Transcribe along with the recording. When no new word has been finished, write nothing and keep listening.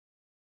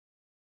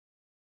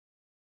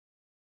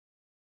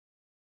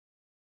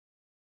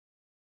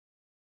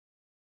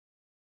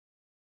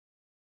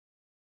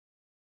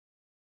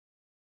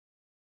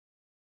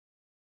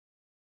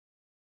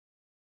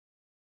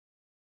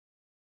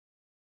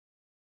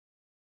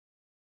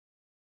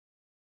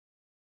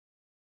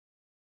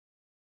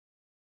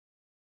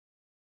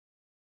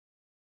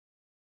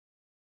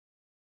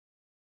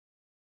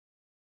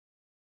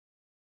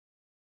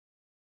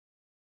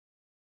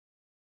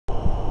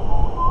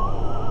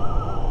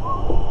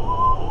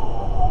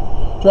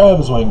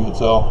Travis Wayne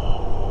Goodsell.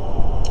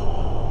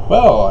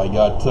 Well, I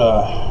got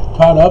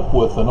caught up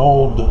with an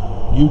old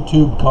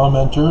YouTube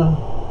commenter,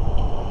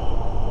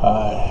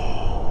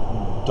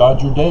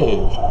 Dodger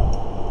Dave,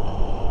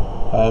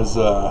 as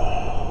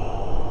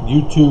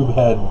YouTube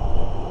had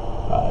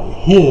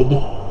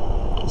hid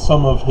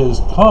some of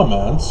his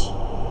comments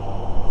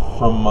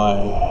from my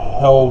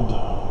held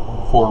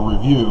for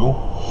review,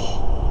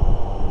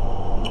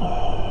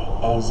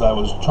 as I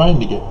was trying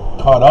to get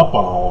caught up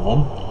on all of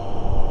them.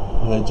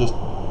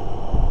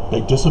 They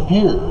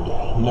disappeared,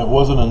 and it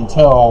wasn't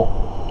until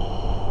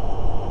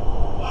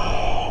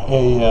a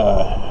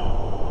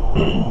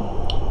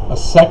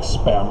sex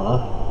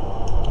spammer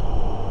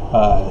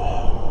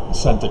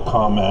sent a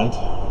comment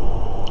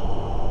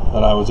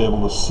that I was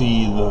able to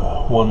see the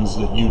ones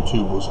that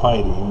YouTube was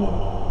hiding,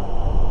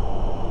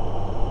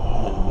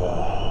 and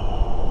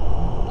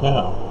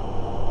yeah,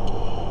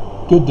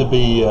 good to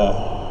be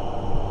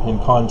in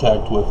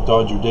contact with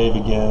Dodger Dave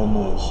again,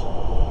 as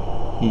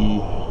he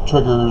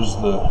triggers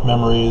the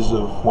memories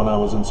of when I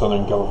was in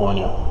Southern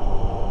California.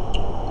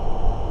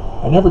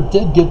 I never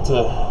did get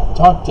to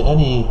talk to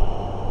any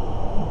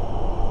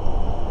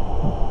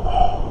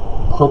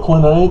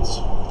Brooklynites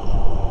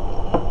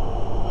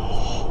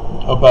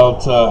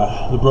about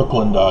the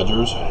Brooklyn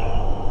Dodgers.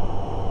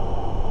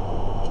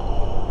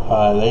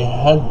 They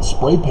had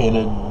spray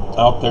painted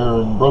out there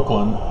in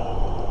Brooklyn,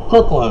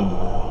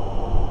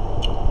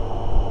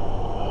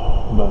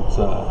 but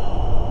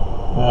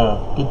yeah,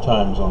 good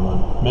times on the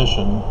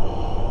mission,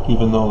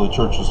 even though the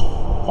church is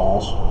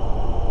false.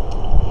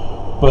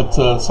 But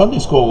Sunday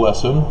school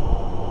lesson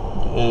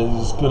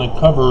is going to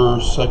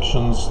cover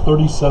sections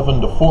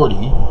 37 to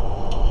 40,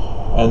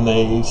 and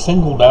they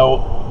singled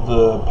out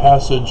the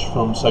passage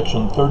from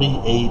section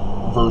 38,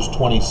 verse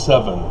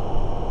 27.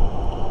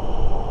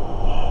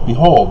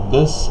 Behold,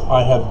 this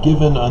I have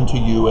given unto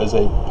you as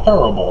a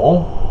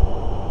parable,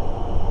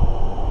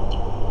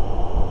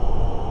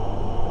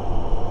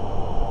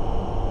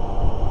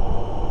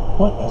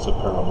 what as a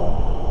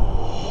parable?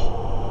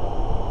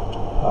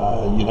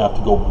 You'd have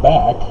to go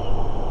back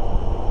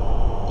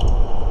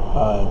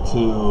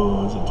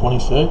to, is it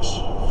 26?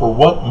 For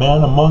what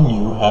man among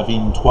you,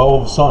 having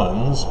 12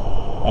 sons,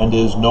 and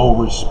is no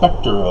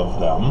respecter of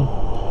them,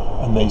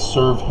 and they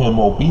serve him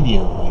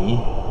obediently,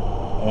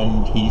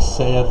 and he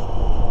saith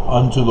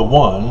unto the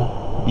one,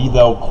 Be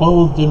thou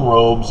clothed in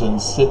robes,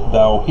 and sit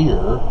thou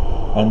here,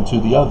 and to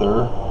the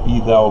other, Be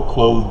thou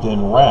clothed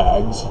in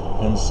rags,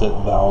 and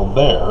sit thou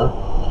there,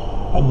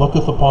 and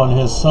looketh upon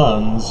his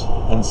sons,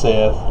 and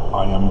saith,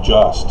 I am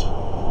just.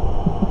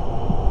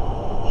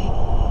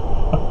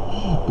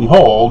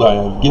 Behold, I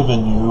have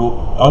given you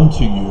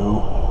unto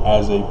you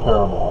as a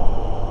parable.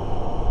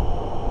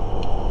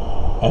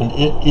 And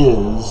it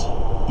is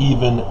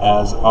even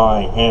as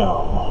I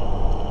am.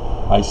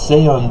 I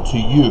say unto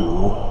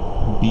you,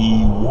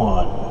 be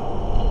one.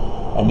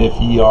 And if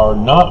ye are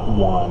not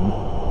one,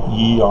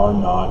 ye are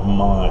not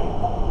mine.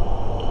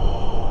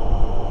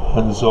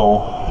 And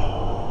so,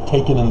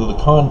 taken into the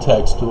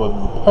context of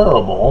the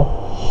parable,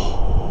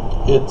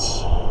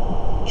 it's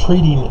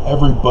treating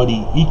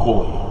everybody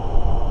equally,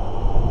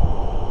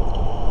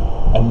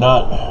 and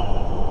not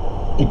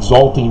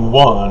exalting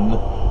one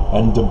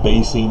and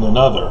debasing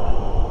another.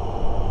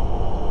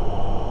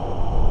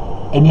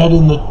 And yet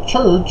in the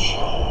church,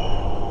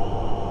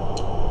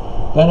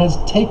 that has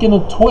taken a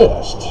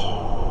twist,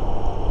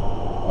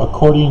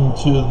 according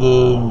to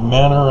the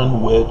manner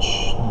in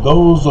which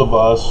those of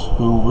us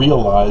who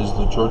realize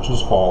the church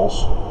is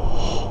false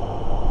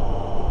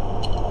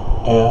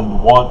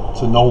and want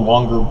to no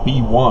longer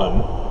be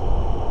one,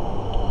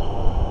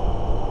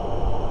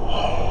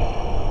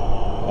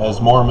 as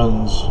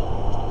Mormons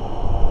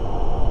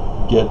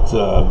get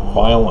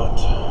violent,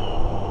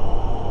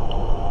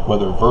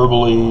 whether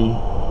verbally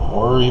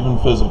or even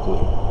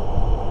physically,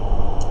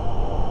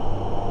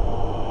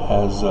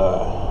 as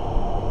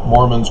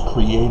Mormons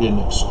create an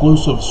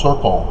exclusive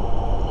circle,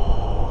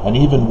 and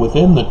even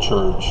within the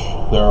church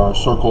there are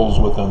circles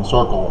within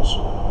circles,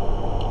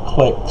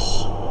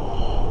 cliques,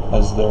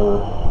 as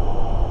they're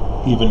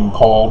even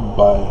called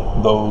by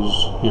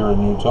those here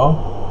in Utah.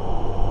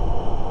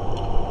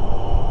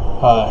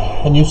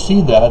 And you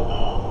see that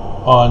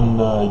on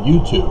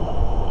YouTube.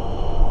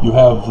 You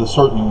have the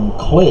certain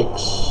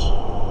cliques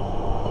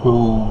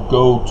who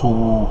go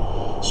to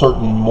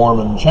certain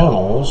Mormon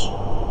channels,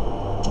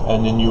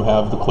 and then you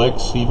have the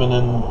cliques even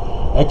in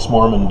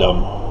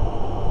ex-Mormondom.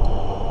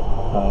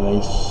 They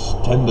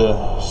tend to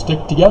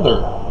stick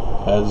together,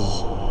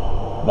 as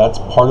that's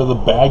part of the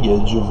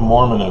baggage of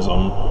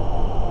Mormonism,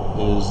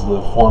 is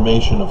the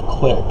formation of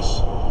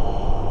cliques,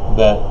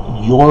 that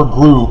your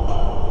group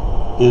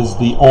is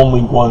the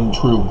only one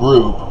true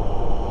group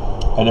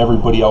and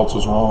everybody else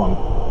is wrong.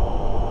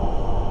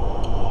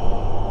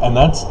 And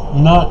that's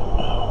not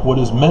what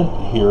is meant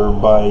here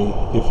by,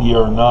 if ye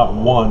are not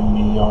one,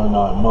 ye are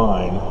not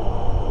mine.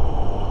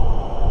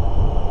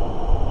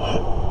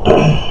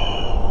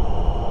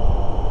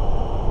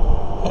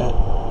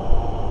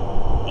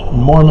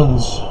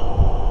 Mormons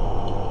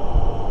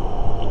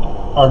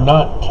are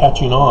not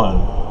catching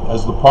on,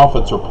 as the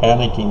prophets are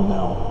panicking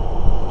now,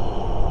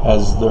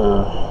 as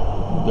they're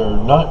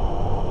not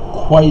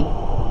quite,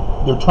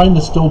 they're trying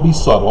to still be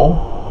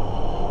subtle.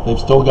 They've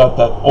still got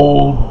that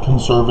old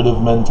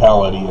conservative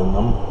mentality in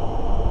them,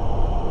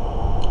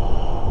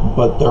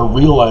 but they're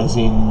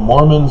realizing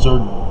Mormons are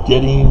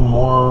getting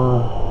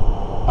more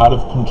out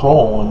of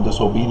control and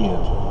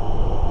disobedient.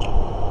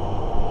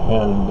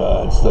 And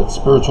it's that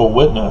spiritual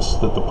witness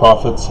that the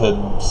prophets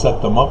had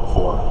set them up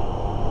for,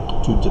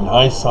 to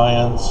deny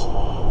science,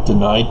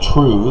 deny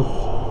truth,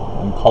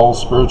 and call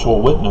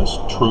spiritual witness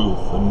truth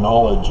and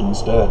knowledge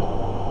instead.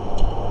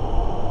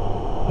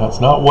 That's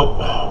not what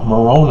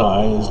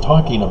Moroni is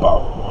talking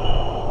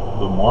about.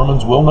 The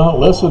Mormons will not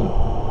listen,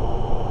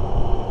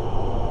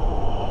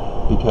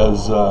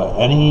 because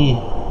any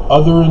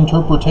other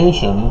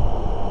interpretation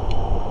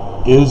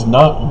is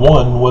not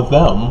one with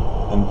them,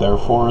 and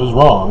therefore is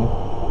wrong,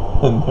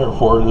 and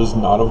therefore it is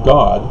not of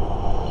God,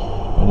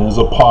 and is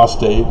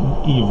apostate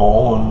and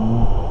evil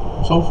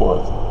and so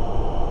forth.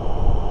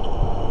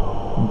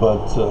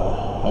 But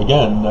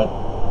again, that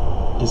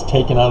is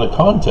taken out of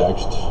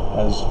context,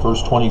 as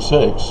verse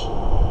 26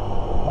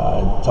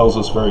 tells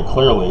us very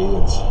clearly.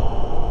 It's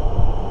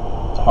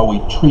how we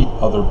treat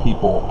other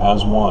people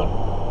as one,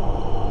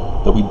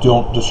 that we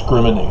don't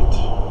discriminate,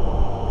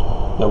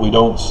 that we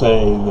don't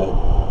say that,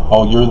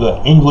 oh, you're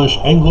the English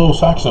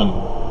Anglo-Saxon,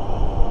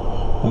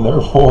 and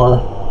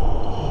therefore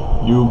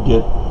you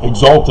get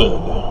exalted,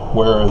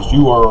 whereas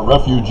you are a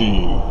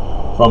refugee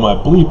from a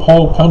bleep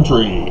hole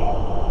country,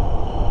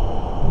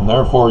 and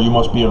therefore you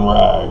must be in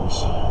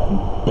rags and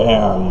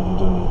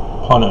banned and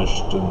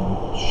punished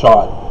and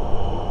shot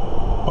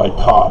by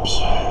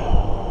cops.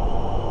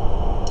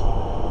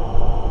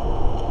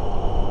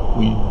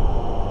 We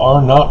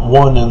are not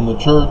one in the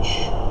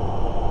church.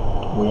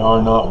 We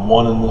are not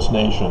one in this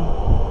nation.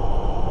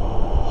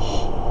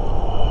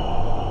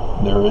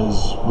 There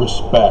is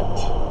respect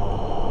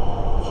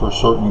for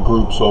certain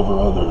groups over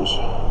others.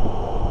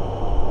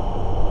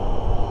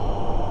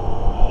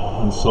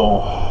 And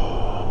so,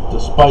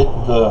 despite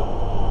the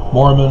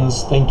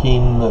Mormons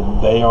thinking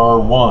that they are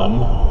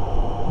one,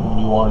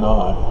 you are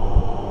not.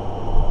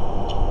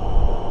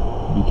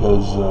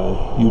 Because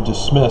you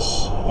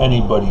dismiss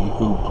anybody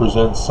who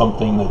presents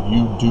something that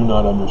you do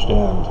not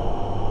understand.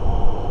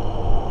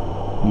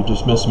 You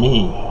dismiss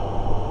me,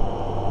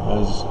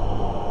 as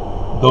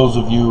those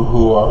of you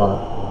who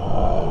are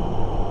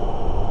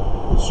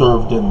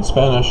served in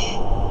Spanish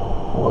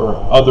or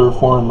other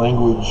foreign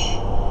language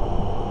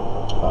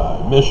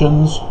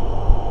missions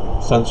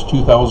since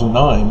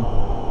 2009,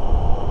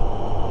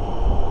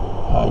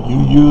 you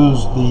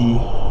use the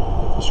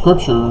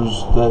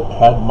scriptures that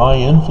had my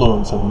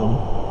influence in them,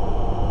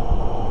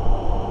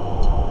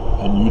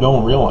 and you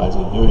don't realize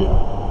it, do you?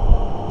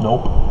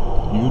 Nope.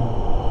 You'd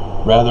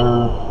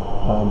rather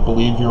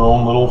believe your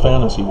own little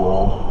fantasy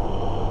world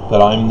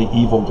that I'm the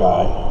evil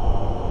guy,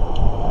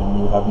 and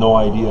you have no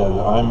idea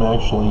that I'm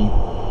actually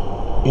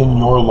in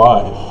your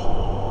life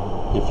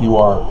if you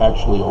are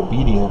actually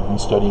obedient and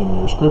studying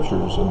your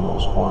scriptures in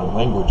those foreign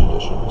language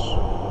editions.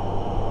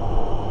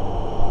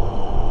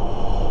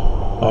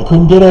 I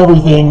couldn't get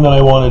everything that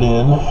I wanted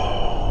in.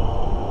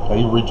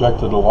 I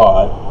rejected a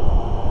lot.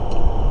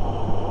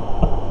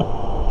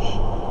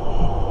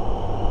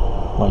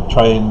 Like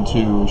trying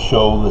to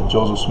show that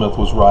Joseph Smith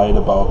was right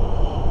about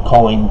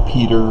calling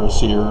Peter a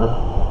seer.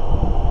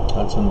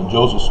 That's in the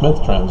Joseph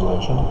Smith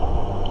translation.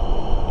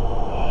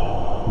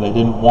 They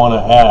didn't want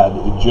to add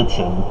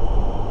Egyptian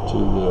to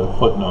the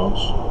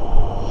footnotes.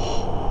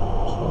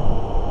 So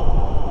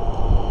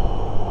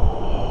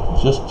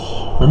just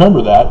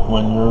remember that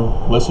when you're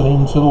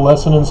listening to the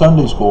lesson in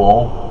Sunday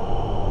school,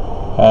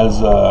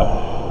 as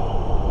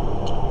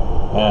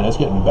man, it's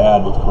getting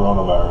bad with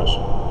coronavirus.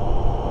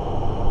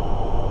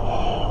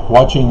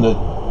 Watching the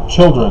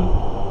children,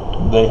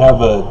 they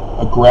have a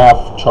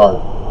graph chart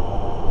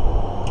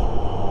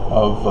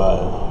of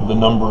the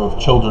number of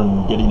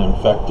children getting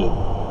infected,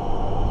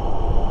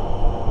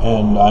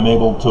 and I'm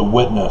able to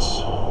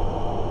witness,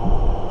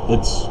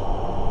 it's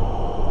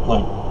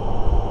like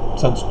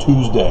since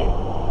Tuesday,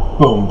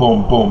 boom,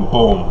 boom, boom,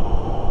 boom.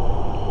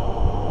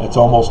 It's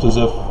almost as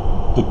if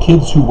the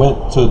kids who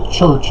went to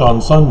church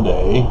on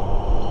Sunday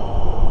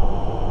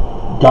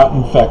got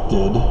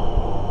infected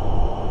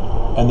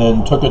and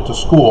then took it to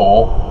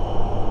school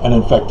and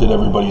infected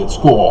everybody at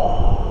school.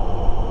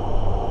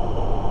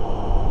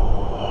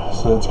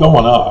 So it's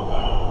going up,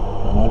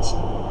 and that's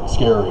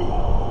scary,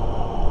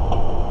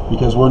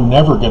 because we're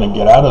never going to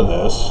get out of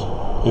this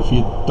if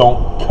you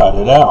don't cut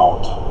it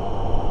out.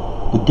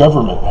 The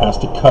government has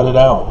to cut it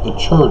out. The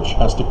church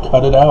has to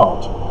cut it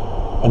out.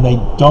 And they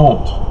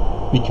don't,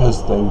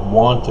 because they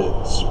want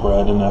it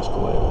spread and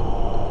escalated.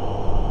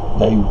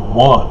 They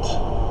want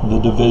the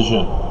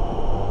division.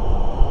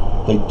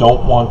 They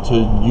don't want to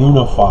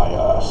unify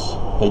us.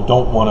 They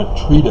don't want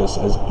to treat us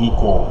as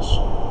equals.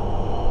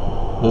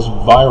 This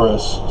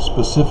virus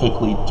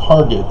specifically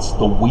targets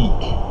the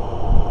weak,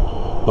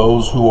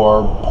 those who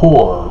are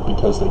poor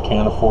because they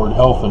can't afford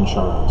health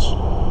insurance.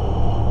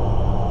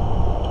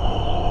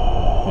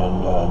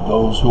 and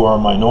those who are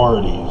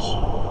minorities,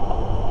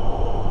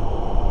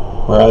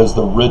 whereas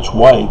the rich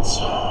whites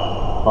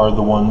are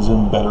the ones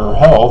in better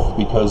health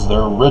because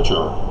they're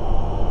richer.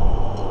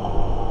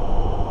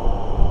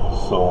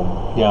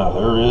 So yeah,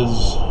 there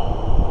is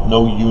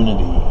no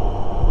unity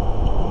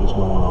that is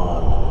going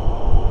on.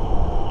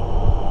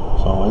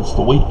 So it's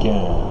the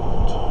weekend.